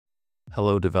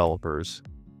Hello developers.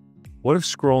 What if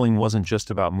scrolling wasn't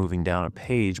just about moving down a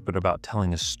page, but about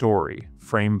telling a story,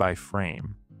 frame by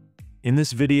frame? In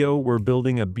this video, we're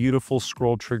building a beautiful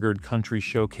scroll-triggered country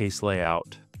showcase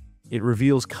layout. It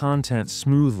reveals content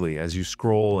smoothly as you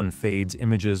scroll and fades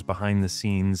images behind the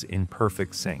scenes in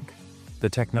perfect sync. The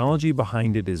technology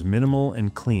behind it is minimal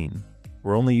and clean.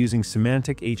 We're only using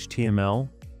Semantic HTML,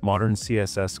 modern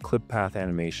CSS ClipPath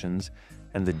animations,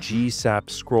 and the GSAP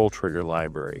ScrollTrigger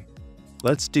library.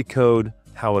 Let's decode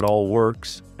how it all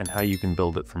works and how you can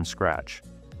build it from scratch.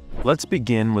 Let's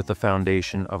begin with the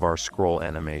foundation of our scroll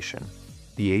animation,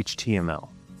 the HTML.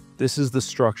 This is the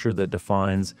structure that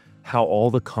defines how all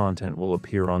the content will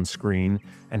appear on screen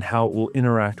and how it will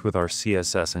interact with our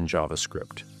CSS and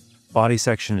JavaScript. Body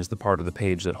section is the part of the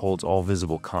page that holds all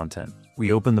visible content.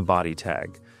 We open the body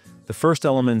tag. The first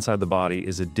element inside the body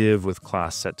is a div with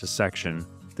class set to section.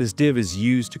 This div is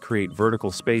used to create vertical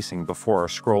spacing before our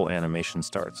scroll animation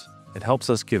starts. It helps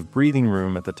us give breathing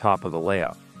room at the top of the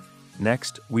layout.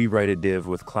 Next, we write a div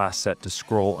with class set to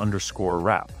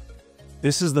scroll_wrap.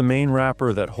 This is the main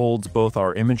wrapper that holds both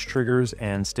our image triggers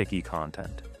and sticky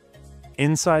content.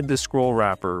 Inside the scroll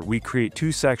wrapper, we create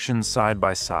two sections side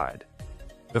by side.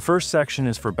 The first section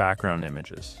is for background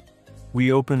images.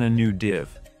 We open a new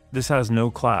div. This has no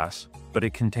class, but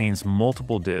it contains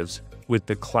multiple divs with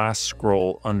the class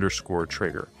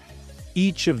scroll_trigger.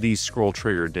 Each of these scroll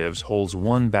trigger divs holds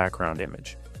one background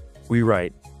image. We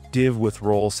write div with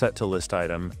role set to list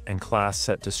item and class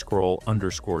set to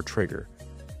scroll_trigger.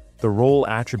 The role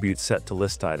attribute set to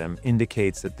list item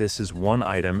indicates that this is one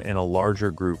item in a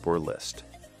larger group or list.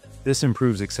 This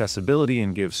improves accessibility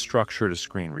and gives structure to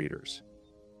screen readers.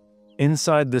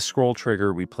 Inside this scroll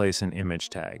trigger, we place an image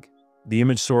tag. The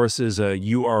image source is a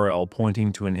URL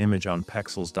pointing to an image on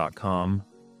pexels.com.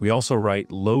 We also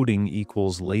write loading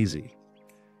equals lazy.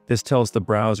 This tells the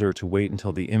browser to wait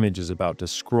until the image is about to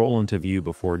scroll into view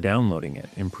before downloading it,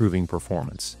 improving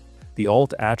performance. The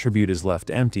alt attribute is left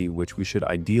empty, which we should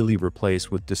ideally replace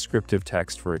with descriptive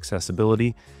text for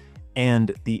accessibility,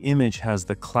 and the image has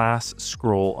the class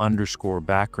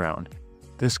scroll_background.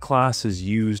 This class is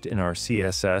used in our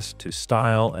CSS to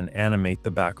style and animate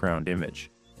the background image.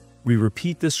 We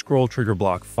repeat this scroll trigger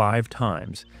block 5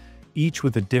 times, each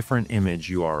with a different image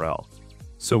URL.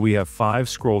 So we have 5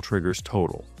 scroll triggers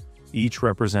total, each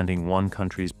representing one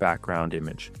country's background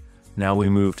image. Now we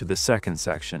move to the second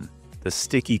section, the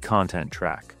sticky content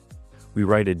track. We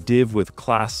write a div with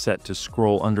class set to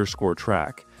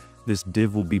scroll_track. This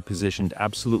div will be positioned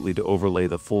absolutely to overlay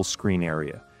the full screen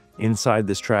area. Inside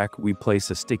this track, we place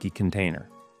a sticky container.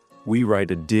 We write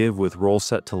a div with role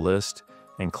set to list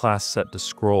and class set to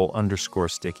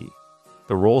scroll_sticky.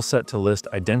 The role set to list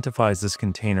identifies this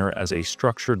container as a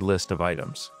structured list of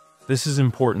items. This is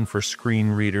important for screen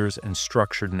readers and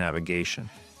structured navigation.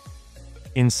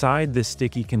 Inside this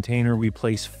sticky container, we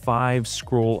place 5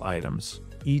 scroll items,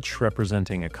 each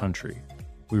representing a country.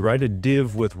 We write a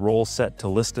div with role set to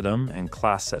list item and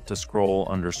class set to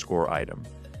scroll_item.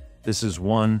 This is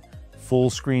one full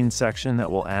screen section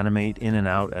that will animate in and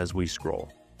out as we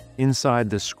scroll. Inside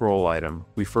this scroll item,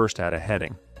 we first add a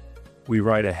heading. We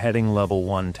write a heading level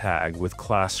 1 tag with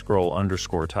class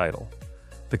scroll_title.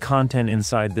 The content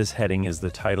inside this heading is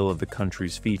the title of the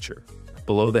country's feature.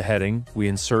 Below the heading, we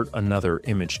insert another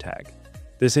image tag.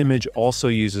 This image also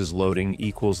uses loading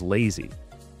equals lazy.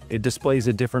 It displays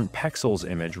a different pexels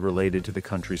image related to the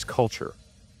country's culture.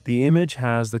 The image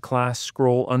has the class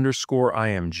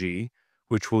scroll_img,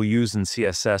 which we'll use in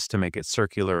CSS to make it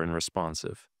circular and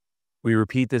responsive. We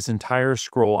repeat this entire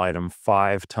scroll item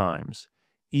 5 times,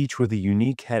 each with a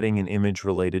unique heading and image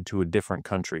related to a different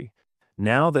country.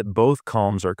 Now that both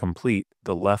columns are complete,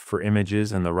 the left for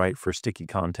images and the right for sticky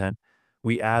content,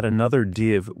 we add another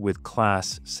div with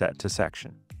class set to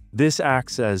section. This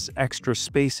acts as extra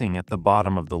spacing at the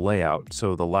bottom of the layout,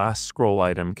 so the last scroll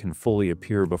item can fully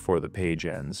appear before the page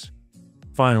ends.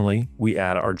 Finally, we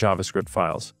add our JavaScript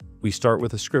files. We start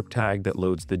with a script tag that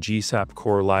loads the GSAP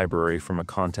core library from a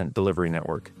content delivery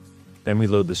network. Then we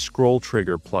load the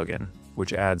ScrollTrigger plugin,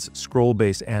 which adds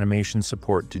scroll-based animation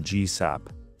support to GSAP.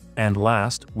 And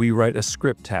last, we write a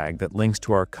script tag that links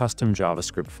to our custom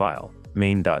JavaScript file,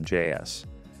 main.js.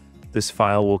 This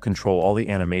file will control all the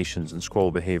animations and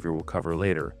scroll behavior we'll cover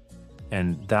later.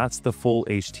 And that's the full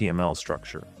HTML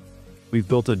structure. We've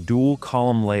built a dual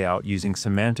column layout using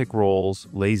semantic roles,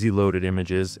 lazy loaded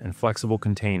images, and flexible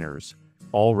containers,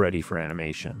 all ready for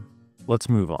animation. Let's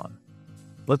move on.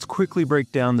 Let's quickly break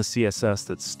down the CSS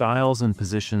that styles and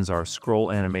positions our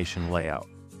scroll animation layout.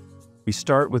 We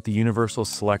start with the universal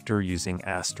selector using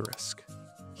asterisk.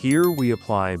 Here we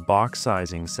apply box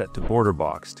sizing set to border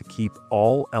box to keep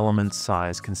all elements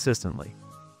sized consistently.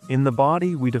 In the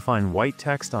body, we define white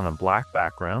text on a black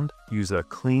background, use a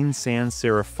clean sans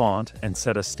serif font, and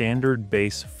set a standard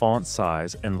base font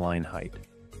size and line height.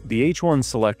 The H1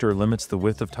 selector limits the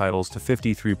width of titles to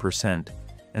 53%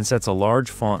 and sets a large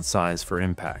font size for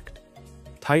impact.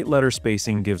 Tight letter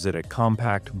spacing gives it a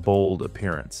compact, bold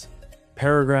appearance.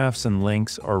 Paragraphs and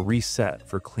links are reset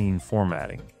for clean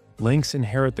formatting. Links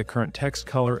inherit the current text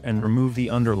color and remove the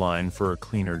underline for a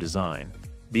cleaner design.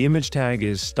 The image tag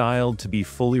is styled to be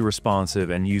fully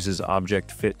responsive and uses object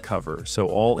fit cover, so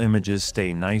all images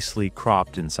stay nicely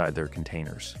cropped inside their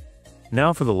containers.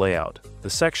 Now for the layout. The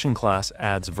section class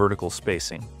adds vertical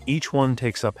spacing. Each one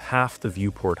takes up half the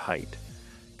viewport height.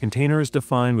 Container is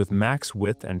defined with max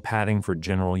width and padding for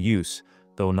general use,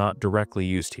 though not directly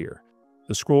used here.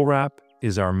 The scroll wrap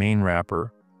is our main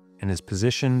wrapper and is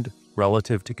positioned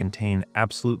relative to contain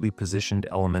absolutely positioned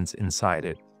elements inside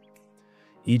it.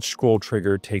 Each scroll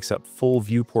trigger takes up full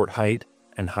viewport height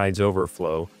and hides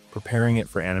overflow, preparing it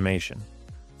for animation.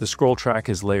 The scroll track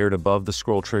is layered above the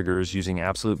scroll triggers using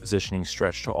absolute positioning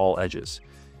stretched to all edges.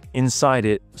 Inside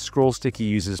it, scroll sticky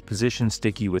uses position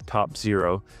sticky with top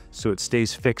 0, so it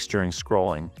stays fixed during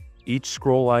scrolling. Each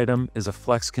scroll item is a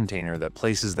flex container that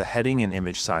places the heading and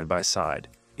image side by side.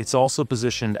 It's also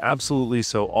positioned absolutely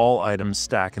so all items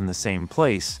stack in the same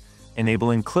place,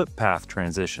 enabling ClipPath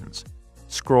transitions.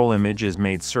 Scroll image is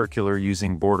made circular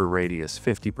using border radius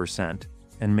 50%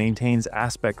 and maintains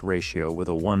aspect ratio with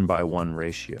a 1:1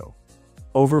 ratio.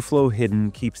 Overflow hidden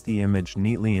keeps the image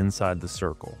neatly inside the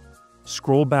circle.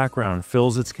 Scroll background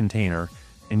fills its container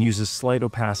and uses slight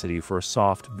opacity for a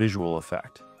soft visual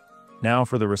effect. Now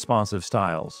for the responsive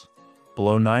styles.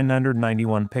 Below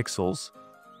 991 pixels,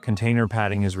 container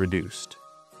padding is reduced.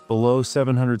 Below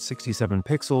 767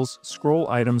 pixels, scroll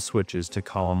item switches to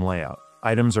column layout.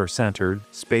 Items are centered,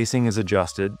 spacing is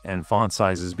adjusted, and font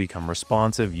sizes become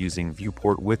responsive using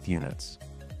viewport width units.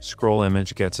 Scroll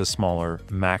image gets a smaller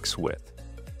max width,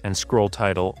 and scroll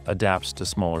title adapts to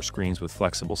smaller screens with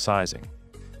flexible sizing.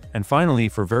 And finally,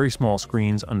 for very small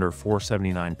screens under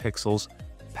 479 pixels,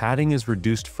 padding is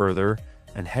reduced further,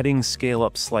 and headings scale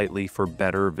up slightly for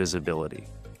better visibility.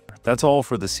 That's all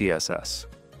for the CSS.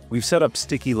 We've set up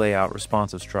sticky layout,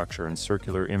 responsive structure, and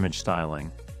circular image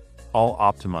styling, all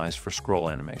optimized for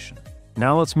scroll animation.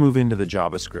 Now let's move into the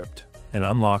JavaScript and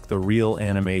unlock the real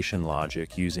animation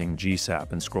logic using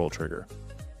GSAP and ScrollTrigger.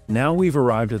 Now we've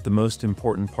arrived at the most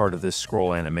important part of this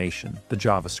scroll animation, the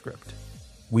JavaScript.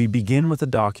 We begin with a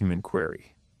document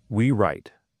query. We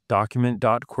write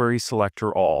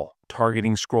document.querySelectorAll,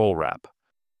 targeting scroll wrap.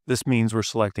 This means we're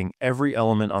selecting every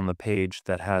element on the page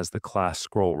that has the class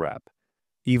scroll wrap.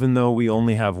 Even though we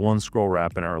only have one scroll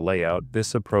wrap in our layout,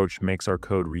 this approach makes our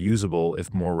code reusable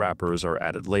if more wrappers are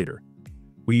added later.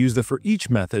 We use the forEach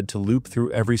method to loop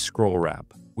through every scroll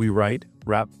wrap. We write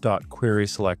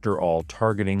wrap.querySelectorAll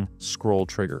targeting scroll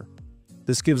trigger.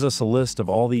 This gives us a list of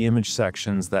all the image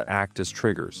sections that act as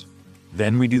triggers.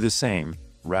 Then we do the same,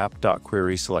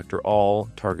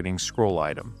 wrap.querySelectorAll targeting scroll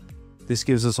item. This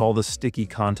gives us all the sticky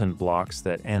content blocks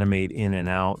that animate in and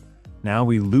out. Now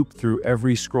we loop through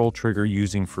every scroll trigger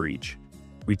using forEach.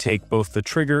 We take both the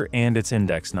trigger and its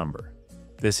index number.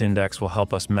 This index will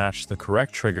help us match the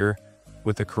correct trigger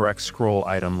with the correct scroll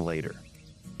item later.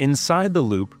 Inside the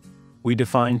loop, we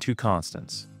define two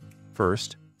constants.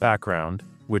 First, background,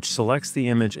 which selects the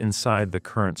image inside the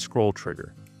current scroll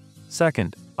trigger.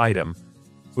 Second, item,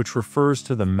 which refers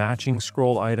to the matching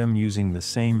scroll item using the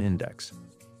same index.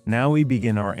 Now we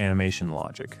begin our animation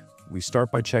logic. We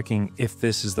start by checking if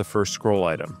this is the first scroll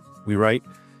item. We write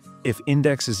if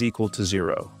index is equal to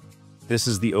 0. This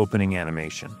is the opening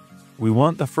animation. We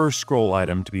want the first scroll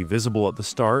item to be visible at the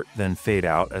start, then fade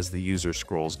out as the user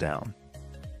scrolls down.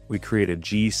 We create a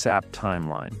GSAP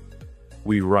timeline.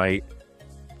 We write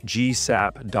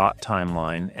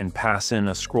GSAP.timeline and pass in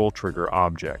a scroll trigger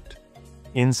object.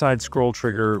 Inside scroll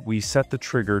trigger, we set the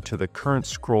trigger to the current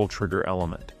scroll trigger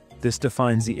element. This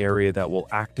defines the area that will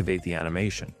activate the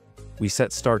animation. We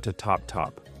set start to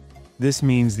top. This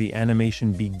means the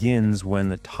animation begins when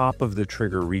the top of the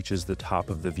trigger reaches the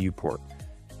top of the viewport.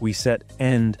 We set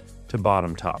end to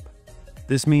bottom top.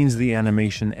 This means the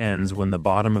animation ends when the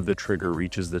bottom of the trigger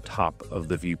reaches the top of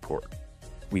the viewport.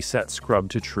 We set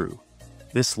scrub to true.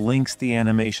 This links the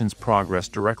animation's progress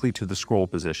directly to the scroll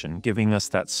position, giving us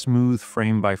that smooth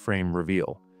frame-by-frame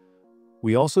reveal.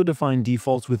 We also define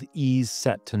defaults with ease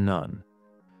set to none.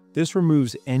 This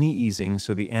removes any easing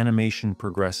so the animation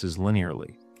progresses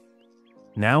linearly.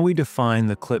 Now we define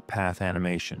the ClipPath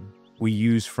animation. We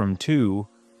use from to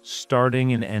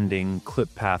starting and ending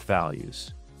ClipPath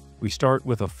values. We start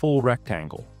with a full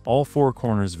rectangle, all 4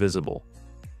 corners visible.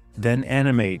 Then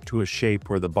animate to a shape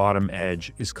where the bottom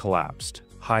edge is collapsed,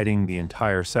 hiding the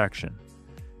entire section.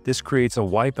 This creates a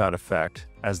wipeout effect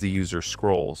as the user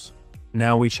scrolls.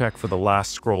 Now we check for the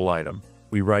last scroll item.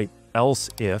 We write else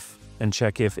if and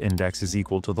check if index is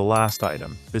equal to the last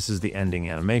item. This is the ending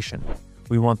animation.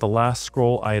 We want the last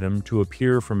scroll item to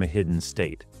appear from a hidden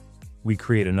state. We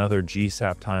create another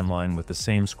GSAP timeline with the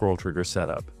same scroll trigger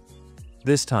setup.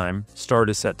 This time,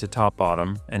 start is set to top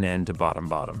bottom and end to bottom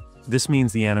bottom. This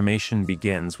means the animation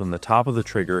begins when the top of the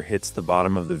trigger hits the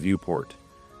bottom of the viewport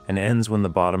and ends when the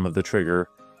bottom of the trigger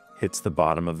hits the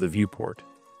bottom of the viewport.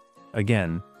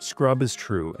 Again, scrub is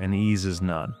true and ease is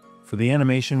none. For the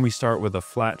animation, we start with a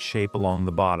flat shape along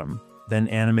the bottom, then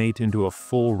animate into a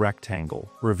full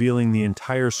rectangle, revealing the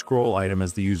entire scroll item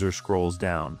as the user scrolls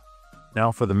down.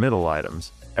 Now for the middle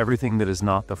items, everything that is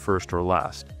not the first or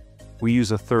last. We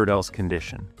use a third else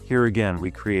condition. Here again,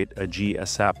 we create a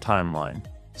GSAP timeline.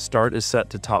 Start is set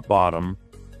to top bottom,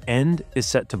 end is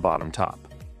set to bottom top.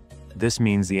 This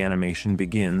means the animation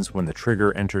begins when the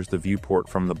trigger enters the viewport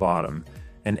from the bottom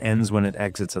and ends when it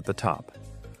exits at the top.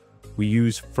 We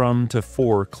use from to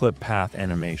for ClipPath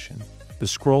animation. The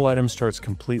scroll item starts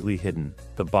completely hidden,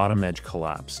 the bottom edge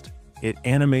collapsed. It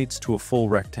animates to a full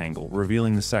rectangle,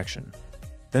 revealing the section.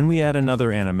 Then we add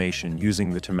another animation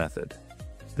using the to method.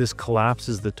 This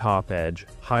collapses the top edge,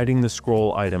 hiding the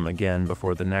scroll item again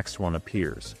before the next one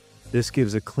appears. This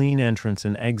gives a clean entrance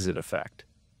and exit effect.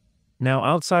 Now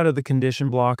outside of the condition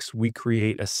blocks, we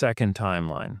create a second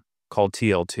timeline, called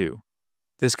TL2.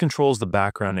 This controls the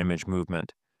background image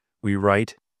movement. We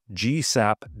write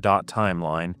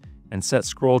GSAP.timeline and set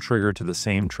scroll trigger to the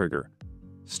same trigger.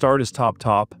 Start is top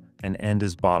top and end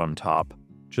is bottom top,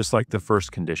 just like the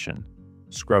first condition.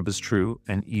 Scrub is true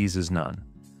and ease is none.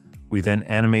 We then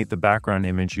animate the background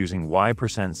image using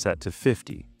Y% set to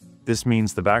 50. This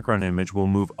means the background image will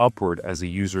move upward as the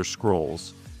user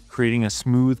scrolls, creating a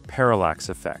smooth parallax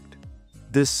effect.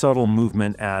 This subtle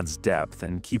movement adds depth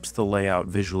and keeps the layout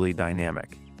visually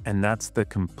dynamic. And that's the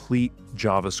complete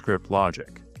JavaScript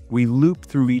logic. We loop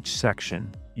through each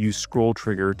section, use scroll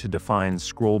trigger to define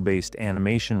scroll-based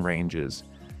animation ranges,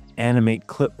 animate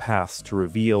clip paths to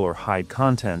reveal or hide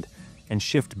content, and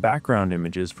shift background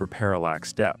images for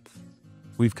parallax depth.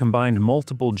 We've combined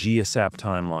multiple GSAP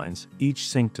timelines, each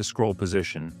synced to scroll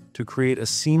position, to create a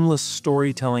seamless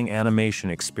storytelling animation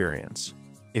experience.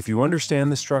 If you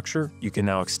understand the structure, you can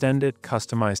now extend it,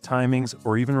 customize timings,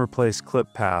 or even replace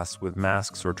clip paths with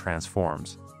masks or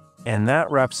transforms. And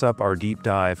that wraps up our deep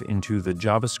dive into the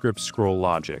JavaScript scroll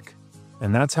logic.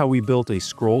 And that's how we built a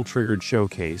scroll-triggered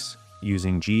showcase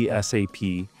using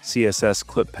GSAP, CSS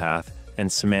ClipPath,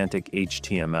 and Semantic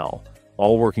HTML,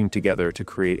 all working together to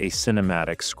create a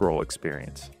cinematic scroll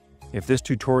experience. If this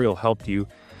tutorial helped you,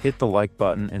 hit the like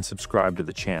button and subscribe to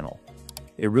the channel.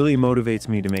 It really motivates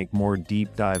me to make more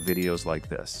deep dive videos like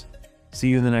this. See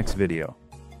you in the next video.